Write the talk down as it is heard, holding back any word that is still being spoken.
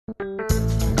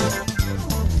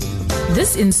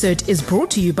This insert is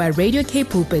brought to you by Radio K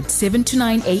Pulpit 7 to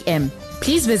 9 a.m.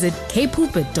 Please visit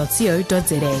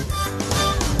kpulpit.co.za.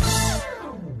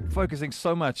 Focusing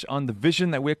so much on the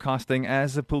vision that we're casting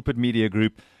as a Pulpit Media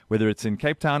Group, whether it's in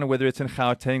Cape Town or whether it's in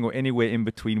Gauteng or anywhere in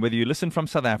between, whether you listen from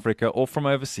South Africa or from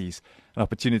overseas, an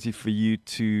opportunity for you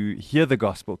to hear the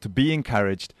gospel, to be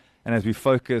encouraged. And as we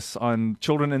focus on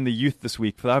children and the youth this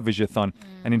week for our Visiothon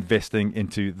and investing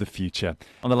into the future.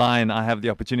 On the line, I have the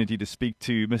opportunity to speak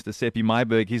to Mr. Seppie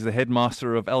Myburgh. He's the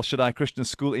headmaster of Shaddai Christian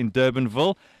School in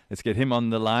Durbanville. Let's get him on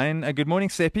the line. Good morning,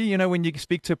 Seppie. You know, when you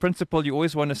speak to a principal, you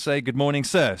always want to say, good morning,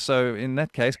 sir. So in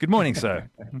that case, good morning, sir.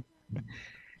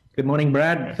 Good morning,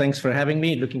 Brad. Thanks for having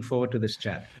me. Looking forward to this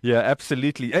chat. Yeah,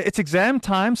 absolutely. It's exam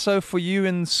time, so for you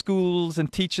in schools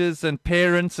and teachers and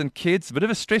parents and kids, a bit of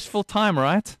a stressful time,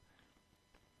 right?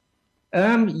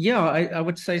 Yeah, I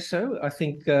would say so. I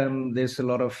think there's a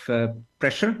lot of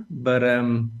pressure, but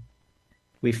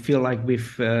we feel like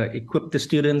we've equipped the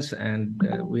students and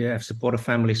we have supportive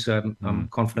families, so I'm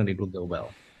confident it will go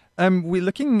well. We're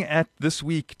looking at this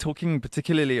week, talking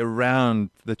particularly around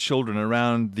the children,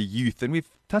 around the youth, and we've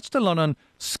touched a lot on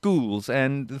schools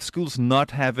and the schools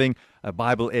not having a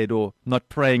Bible ed or not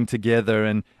praying together,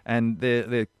 and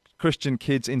their Christian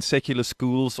kids in secular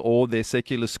schools or their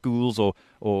secular schools or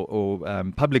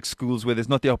public schools where there's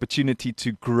not the opportunity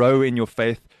to grow in your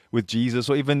faith with Jesus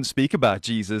or even speak about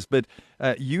Jesus. But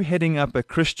you heading up a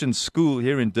Christian school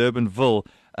here in Durbanville,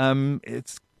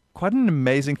 it's quite an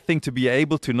amazing thing to be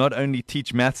able to not only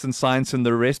teach maths and science and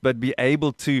the rest, but be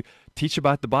able to teach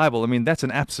about the Bible. I mean, that's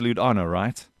an absolute honor,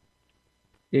 right?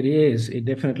 It is. It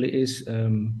definitely is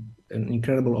an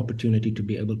incredible opportunity to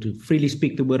be able to freely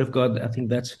speak the Word of God. I think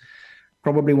that's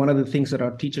probably one of the things that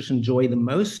our teachers enjoy the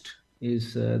most,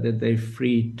 is that they're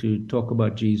free to talk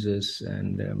about Jesus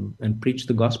and preach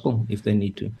the gospel if they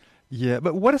need to. Yeah,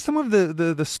 but what are some of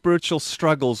the spiritual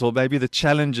struggles or maybe the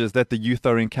challenges that the youth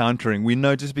are encountering? We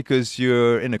know just because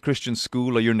you're in a Christian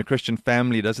school or you're in a Christian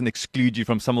family doesn't exclude you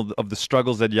from some of the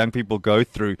struggles that young people go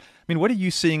through. I mean, what are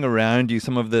you seeing around you,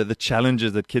 some of the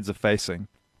challenges that kids are facing?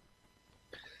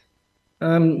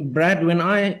 Brad, when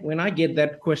I get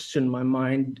that question, my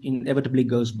mind inevitably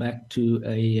goes back to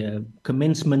a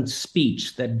commencement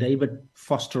speech that David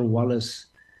Foster Wallace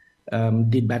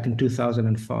did back in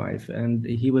 2005. And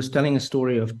he was telling a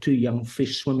story of two young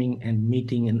fish swimming and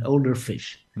meeting an older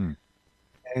fish.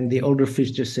 And the older fish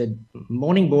just said,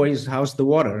 "Morning, boys, how's the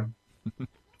water?"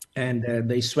 And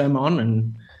they swam on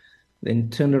and then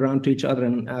turned around to each other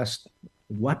and asked,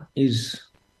 "What is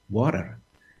water?"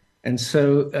 And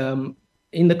so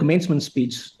in the commencement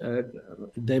speech,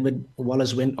 David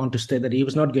Wallace went on to state that he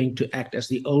was not going to act as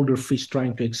the older fish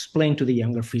trying to explain to the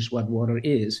younger fish what water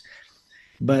is.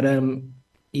 But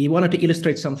he wanted to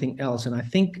illustrate something else. And I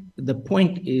think the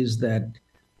point is that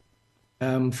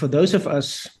for those of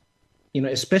us, you know,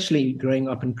 especially growing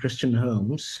up in Christian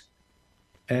homes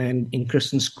and in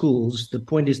Christian schools, the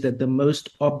point is that the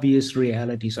most obvious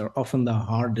realities are often the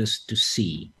hardest to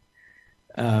see.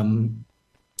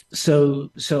 So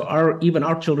even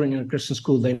our children in a Christian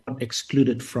school, they're not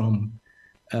excluded from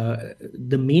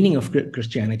the meaning of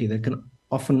Christianity that can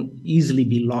often easily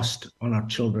be lost on our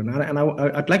children. And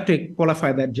I'd like to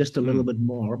qualify that just a little bit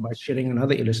more by sharing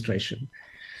another illustration.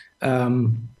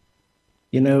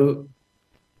 You know,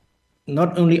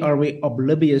 not only are we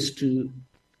oblivious to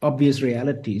obvious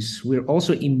realities, we're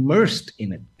also immersed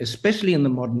in it, especially in the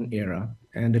modern era.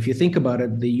 And if you think about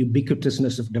it, the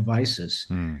ubiquitousness of devices,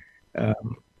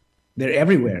 they're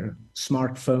everywhere,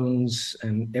 smartphones,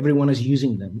 and everyone is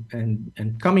using them.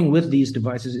 And coming with these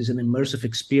devices is an immersive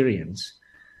experience.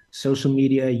 Social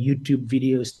media, YouTube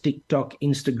videos, TikTok,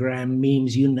 Instagram,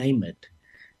 memes, you name it.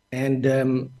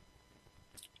 And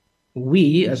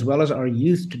we, as well as our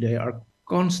youth today, are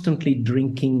constantly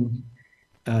drinking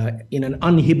in an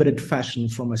uninhibited fashion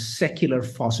from a secular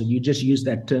faucet. You just use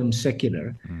that term,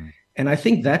 secular. And I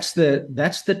think that's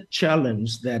the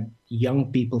challenge that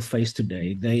young people face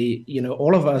today. They, you know,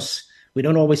 all of us, we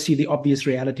don't always see the obvious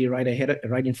reality right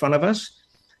in front of us,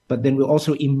 but then we're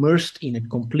also immersed in it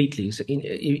completely. So,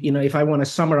 you know, if I want to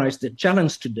summarize the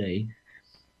challenge today,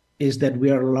 is that we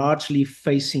are largely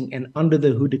facing an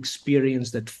under-the-hood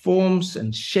experience that forms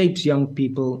and shapes young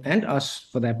people, and us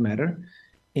for that matter,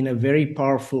 in a very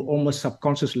powerful, almost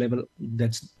subconscious level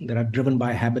that are driven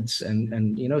by habits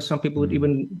and you know, some people would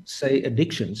even say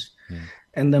addictions.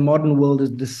 And the modern world is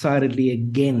decidedly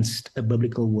against a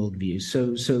biblical worldview.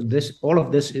 So all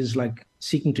of this is like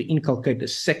seeking to inculcate a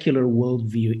secular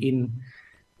worldview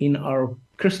in our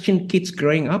Christian kids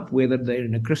growing up, whether they're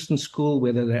in a Christian school,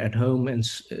 whether they're at home. And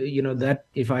you know, that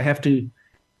if I have to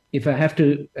if I have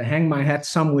to hang my hat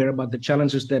somewhere about the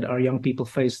challenges that our young people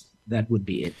face, that would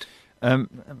be it.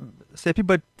 Seppie,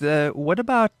 but what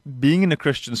about being in a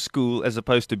Christian school as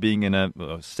opposed to being in a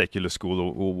secular school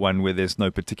or one where there's no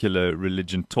particular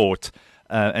religion taught,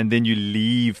 and then you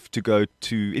leave to go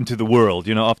into the world,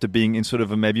 after being in sort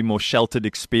of a maybe more sheltered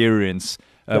experience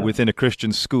within a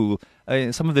Christian school?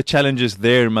 Some of the challenges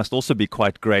there must also be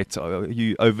quite great. Are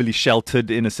you overly sheltered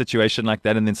in a situation like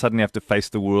that and then suddenly have to face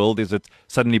the world? Is it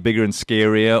suddenly bigger and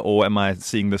scarier, or am I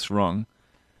seeing this wrong?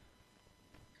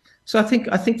 So I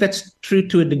think that's true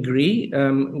to a degree.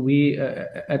 We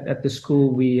at the school,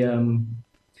 we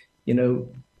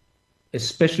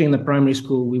especially in the primary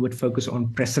school, we would focus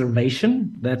on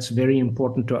preservation. That's very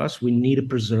important to us. We need to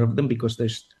preserve them because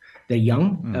they're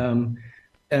young,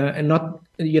 and not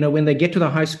when they get to the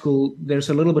high school, there's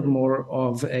a little bit more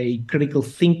of a critical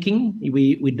thinking.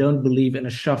 We don't believe in a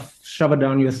shove it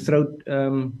down your throat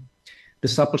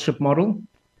discipleship model.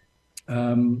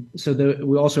 So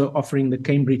we're also offering the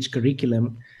Cambridge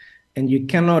curriculum, and you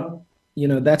cannot,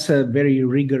 that's a very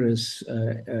rigorous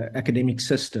academic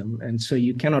system. And so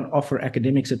you cannot offer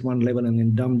academics at one level and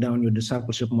then dumb down your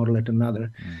discipleship model at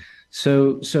another.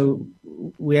 So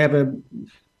we have a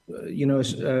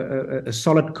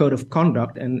solid code of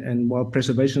conduct. And while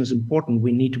preservation is important,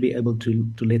 we need to be able to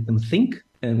let them think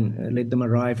and let them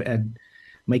arrive at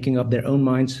making up their own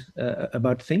minds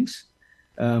about things.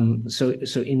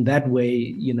 So in that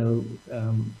way,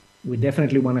 we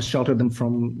definitely want to shelter them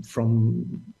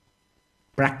from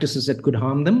practices that could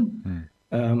harm them,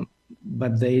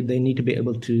 but they need to be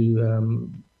able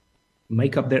to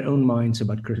make up their own minds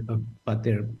about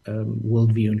their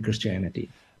worldview in Christianity.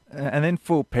 And then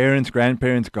for parents,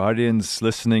 grandparents, guardians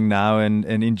listening now, and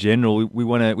in general, we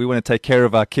want to take care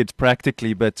of our kids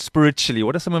practically, but spiritually,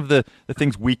 what are some of the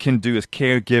things we can do as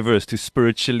caregivers to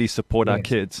spiritually support our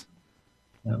kids?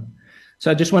 Yeah. So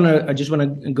I just want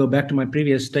to go back to my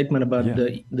previous statement about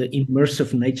the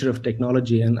immersive nature of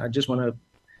technology, and I just want to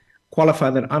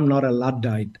qualify that I'm not a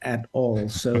Luddite at all.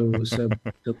 So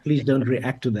please don't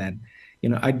react to that.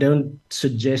 I don't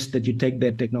suggest that you take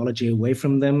that technology away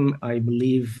from them. I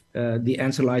believe the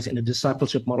answer lies in a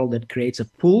discipleship model that creates a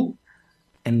pull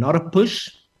and not a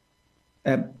push.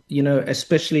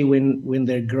 Especially when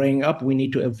they're growing up, we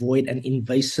need to avoid an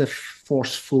invasive,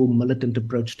 forceful, militant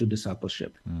approach to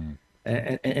discipleship.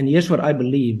 And here's what I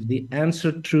believe: the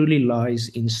answer truly lies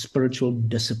in spiritual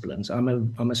disciplines.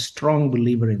 I'm a strong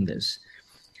believer in this.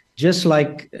 Just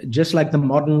like the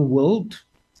modern world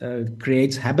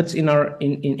creates habits in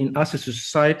us as a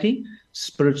society,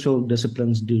 spiritual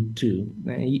disciplines do too.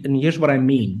 And here's what I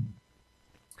mean.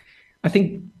 I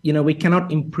think, we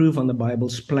cannot improve on the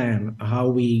Bible's plan, how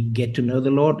we get to know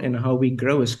the Lord and how we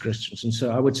grow as Christians. And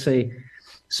so I would say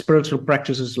spiritual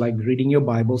practices like reading your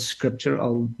Bible, scripture,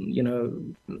 I'll,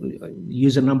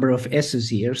 use a number of S's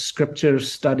here: scripture,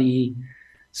 study,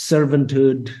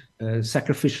 servanthood,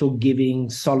 sacrificial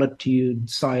giving, solitude,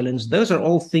 silence. Those are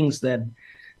all things that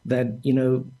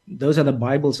those are the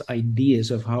Bible's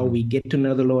ideas of how we get to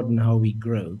know the Lord and how we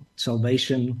grow.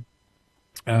 Salvation.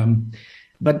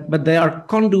 But they are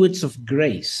conduits of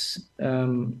grace.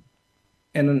 And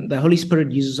the Holy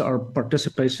Spirit uses our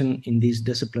participation in these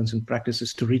disciplines and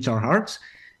practices to reach our hearts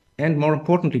and, more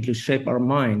importantly, to shape our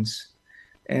minds.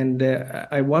 And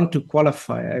I want to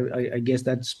qualify, I guess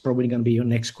that's probably going to be your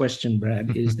next question,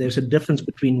 Brad, is there's a difference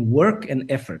between work and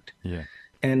effort. Yeah.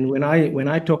 And when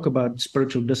I talk about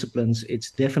spiritual disciplines, it's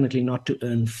definitely not to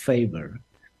earn favor.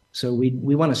 So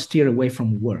we want to steer away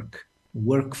from work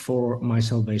for my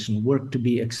salvation, work to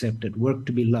be accepted, work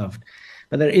to be loved.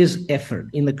 But there is effort.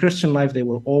 In the Christian life, there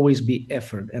will always be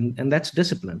effort, and that's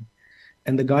discipline.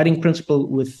 And the guiding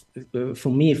principle for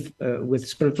me with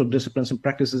spiritual disciplines and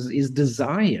practices is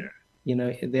desire.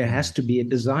 There has to be a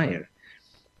desire.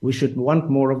 We should want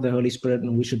more of the Holy Spirit,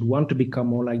 and we should want to become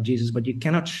more like Jesus, but you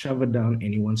cannot shove it down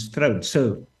anyone's throat.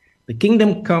 So the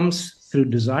kingdom comes through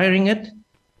desiring it.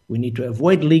 We need to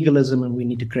avoid legalism, and we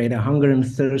need to create a hunger and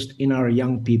thirst in our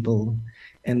young people.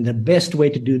 And the best way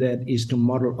to do that is to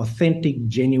model authentic,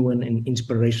 genuine, and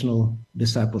inspirational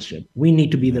discipleship. We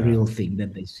need to be the real thing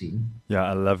that they see. Yeah,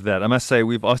 I love that. I must say,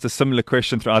 we've asked a similar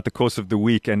question throughout the course of the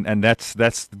week, and that's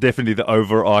definitely the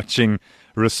overarching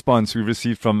response we've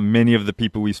received from many of the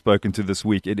people we've spoken to this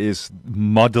week. It is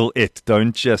model it.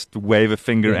 Don't just wave a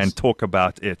finger and talk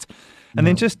about it. And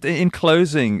then just in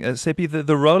closing, Seppie,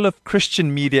 the role of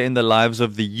Christian media in the lives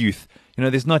of the youth.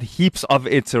 There's not heaps of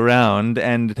it around,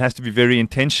 and it has to be very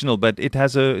intentional, but do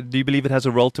you believe it has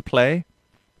a role to play?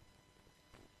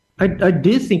 I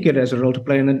do think it has a role to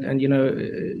play,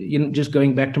 and just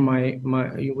going back to my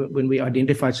when we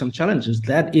identified some challenges,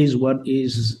 that is what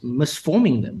is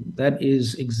misforming them. That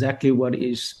is exactly what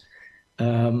is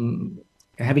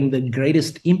having the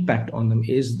greatest impact on them,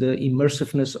 is the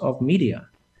immersiveness of media,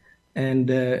 and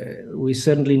we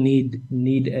certainly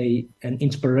need an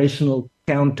inspirational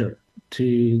counter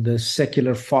to the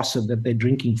secular faucet that they're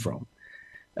drinking from.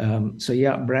 So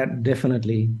yeah, Brad,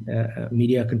 definitely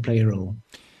media can play a role.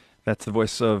 That's the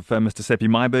voice of Mr. Seppie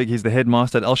Myburgh. He's the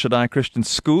headmaster at Shaddai Christian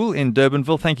School in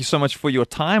Durbanville. Thank you so much for your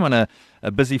time on a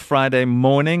busy Friday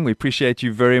morning. We appreciate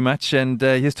you very much, and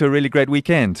here's to a really great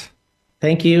weekend.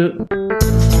 Thank you.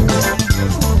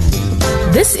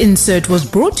 This insert was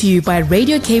brought to you by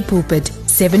Radio K Pulpit,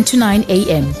 7 to 9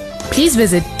 a.m. Please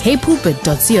visit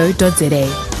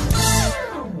kpulpit.co.za.